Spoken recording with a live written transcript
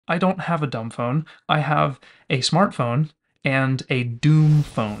I don't have a dumb phone. I have a smartphone and a doom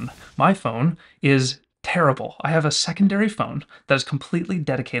phone. My phone is terrible. I have a secondary phone that is completely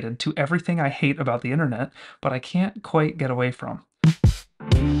dedicated to everything I hate about the internet, but I can't quite get away from.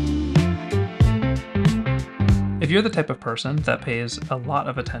 If you're the type of person that pays a lot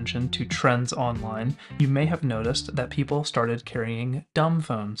of attention to trends online, you may have noticed that people started carrying dumb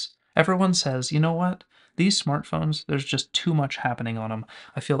phones. Everyone says, you know what? These smartphones, there's just too much happening on them.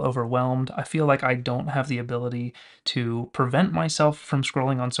 I feel overwhelmed. I feel like I don't have the ability to prevent myself from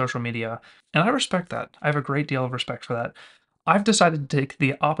scrolling on social media. And I respect that. I have a great deal of respect for that. I've decided to take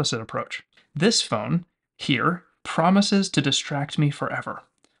the opposite approach. This phone here promises to distract me forever,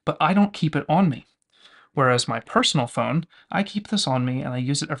 but I don't keep it on me. Whereas my personal phone, I keep this on me and I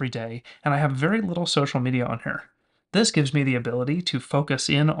use it every day, and I have very little social media on here. This gives me the ability to focus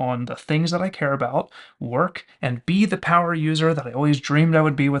in on the things that I care about, work, and be the power user that I always dreamed I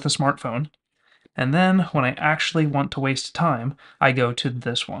would be with a smartphone. And then, when I actually want to waste time, I go to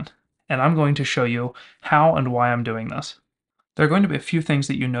this one. And I'm going to show you how and why I'm doing this. There are going to be a few things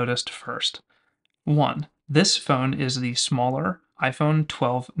that you noticed first. One, this phone is the smaller iPhone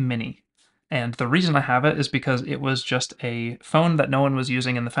 12 mini. And the reason I have it is because it was just a phone that no one was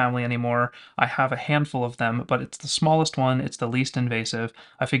using in the family anymore. I have a handful of them, but it's the smallest one, it's the least invasive.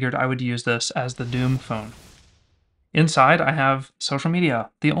 I figured I would use this as the Doom phone. Inside, I have social media,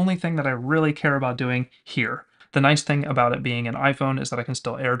 the only thing that I really care about doing here. The nice thing about it being an iPhone is that I can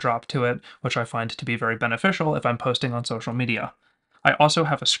still airdrop to it, which I find to be very beneficial if I'm posting on social media. I also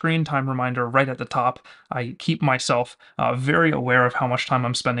have a screen time reminder right at the top. I keep myself very aware of how much time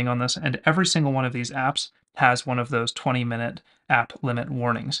I'm spending on this, and every single one of these apps has one of those 20-minute app limit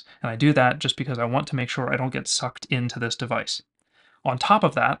warnings. And I do that just because I want to make sure I don't get sucked into this device. On top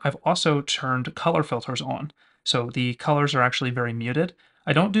of that, I've also turned color filters on. So the colors are actually very muted.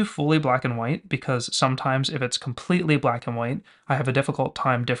 I don't do fully black and white because sometimes if it's completely black and white, I have a difficult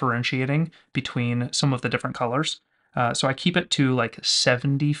time differentiating between some of the different colors. So I keep it to like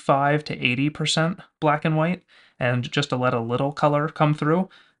 75 to 80% black and white, and just to let a little color come through.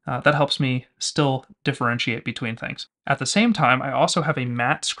 That helps me still differentiate between things. At the same time, I also have a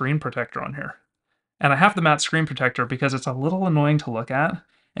matte screen protector on here. And I have the matte screen protector because it's a little annoying to look at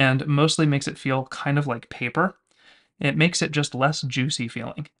and mostly makes it feel kind of like paper. It makes it just less juicy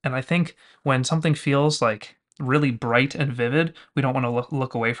feeling. And I think when something feels like really bright and vivid, we don't want to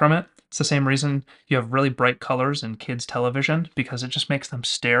look away from it. It's the same reason you have really bright colors in kids' television, because it just makes them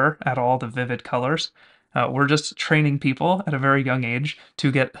stare at all the vivid colors. We're just training people at a very young age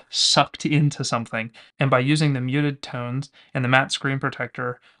to get sucked into something. And by using the muted tones and the matte screen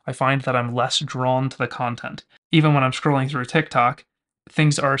protector, I find that I'm less drawn to the content. Even when I'm scrolling through TikTok,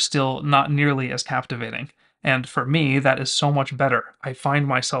 things are still not nearly as captivating. And for me, that is so much better. I find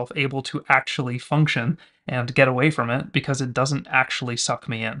myself able to actually function and get away from it because it doesn't actually suck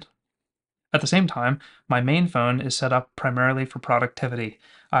me in. At the same time, my main phone is set up primarily for productivity.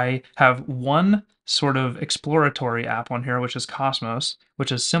 I have one sort of exploratory app on here, which is Cosmos,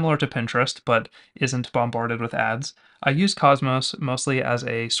 which is similar to Pinterest, but isn't bombarded with ads. I use Cosmos mostly as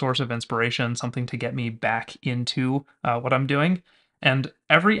a source of inspiration, something to get me back into what I'm doing. And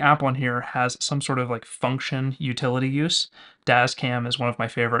every app on here has some sort of like function utility use. Dazcam is one of my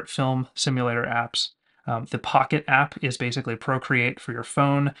favorite film simulator apps. The Pocket app is basically Procreate for your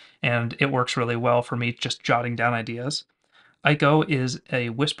phone, and it works really well for me just jotting down ideas. Ico is a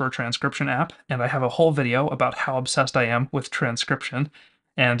whisper transcription app, and I have a whole video about how obsessed I am with transcription.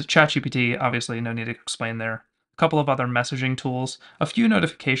 And ChatGPT, obviously, no need to explain there. A couple of other messaging tools, a few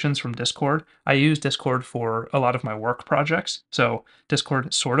notifications from Discord. I use Discord for a lot of my work projects, so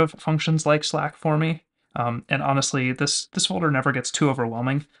Discord sort of functions like Slack for me. And honestly, this folder never gets too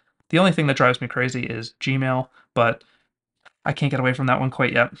overwhelming. The only thing that drives me crazy is Gmail, but I can't get away from that one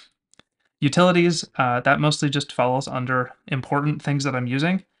quite yet. Utilities, that mostly just falls under important things that I'm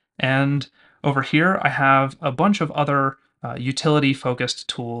using. And over here, I have a bunch of other utility-focused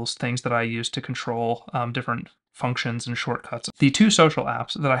tools, things that I use to control different functions and shortcuts. The two social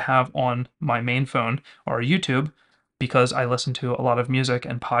apps that I have on my main phone are YouTube, because I listen to a lot of music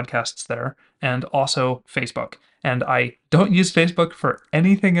and podcasts there, and also Facebook. And I don't use Facebook for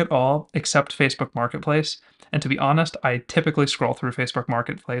anything at all except Facebook Marketplace. And to be honest, I typically scroll through Facebook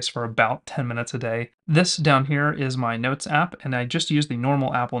Marketplace for about 10 minutes a day. This down here is my Notes app, and I just use the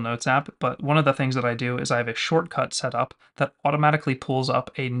normal Apple Notes app, but one of the things that I do is I have a shortcut set up that automatically pulls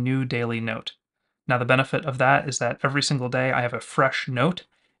up a new daily note. Now, the benefit of that is that every single day I have a fresh note,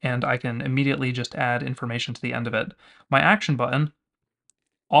 and I can immediately just add information to the end of it. My action button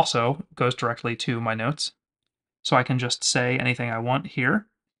also goes directly to my notes, so I can just say anything I want here,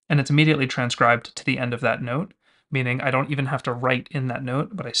 and it's immediately transcribed to the end of that note, meaning I don't even have to write in that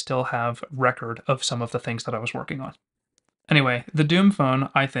note, but I still have record of some of the things that I was working on. Anyway, the Doom phone,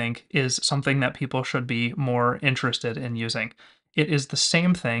 I think, is something that people should be more interested in using. It is the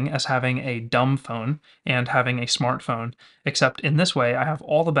same thing as having a dumb phone and having a smartphone, except in this way, I have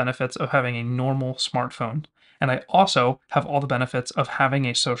all the benefits of having a normal smartphone, and I also have all the benefits of having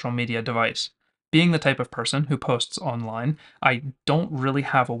a social media device. Being the type of person who posts online, I don't really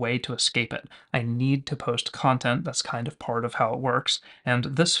have a way to escape it. I need to post content, that's kind of part of how it works, and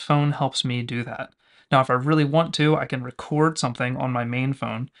this phone helps me do that. Now, if I really want to, I can record something on my main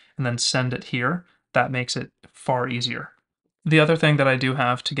phone and then send it here. That makes it far easier. The other thing that I do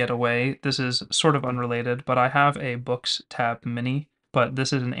have to get away, this is sort of unrelated, but I have a Books Tab Mini, but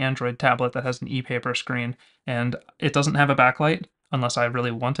this is an Android tablet that has an e-paper screen, and it doesn't have a backlight unless I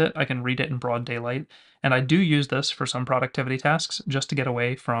really want it. I can read it in broad daylight, and I do use this for some productivity tasks just to get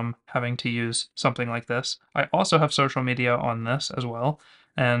away from having to use something like this. I also have social media on this as well,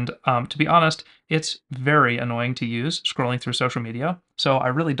 and to be honest, it's very annoying to use scrolling through social media, so I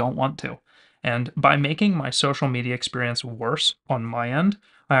really don't want to. And by making my social media experience worse on my end,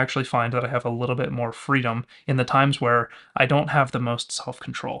 I actually find that I have a little bit more freedom in the times where I don't have the most self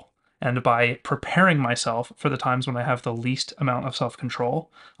control. And by preparing myself for the times when I have the least amount of self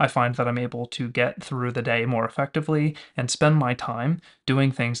control, I find that I'm able to get through the day more effectively and spend my time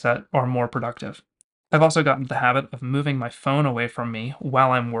doing things that are more productive. I've also gotten the habit of moving my phone away from me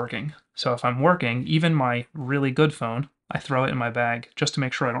while I'm working. So if I'm working, even my really good phone, I throw it in my bag just to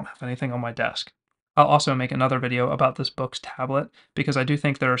make sure I don't have anything on my desk. I'll also make another video about this Books tablet because I do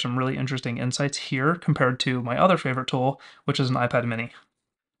think there are some really interesting insights here compared to my other favorite tool, which is an iPad mini.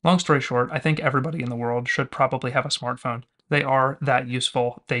 Long story short, I think everybody in the world should probably have a smartphone. They are that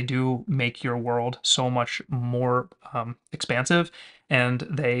useful. They do make your world so much more expansive, and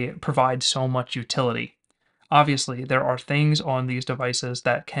they provide so much utility. Obviously, there are things on these devices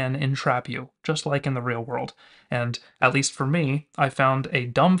that can entrap you, just like in the real world. And at least for me, I found a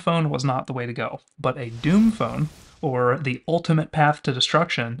dumb phone was not the way to go, but a doom phone, or the ultimate path to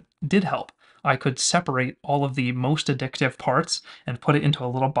destruction, did help. I could separate all of the most addictive parts and put it into a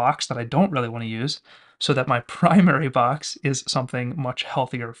little box that I don't really want to use, so that my primary box is something much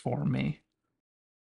healthier for me.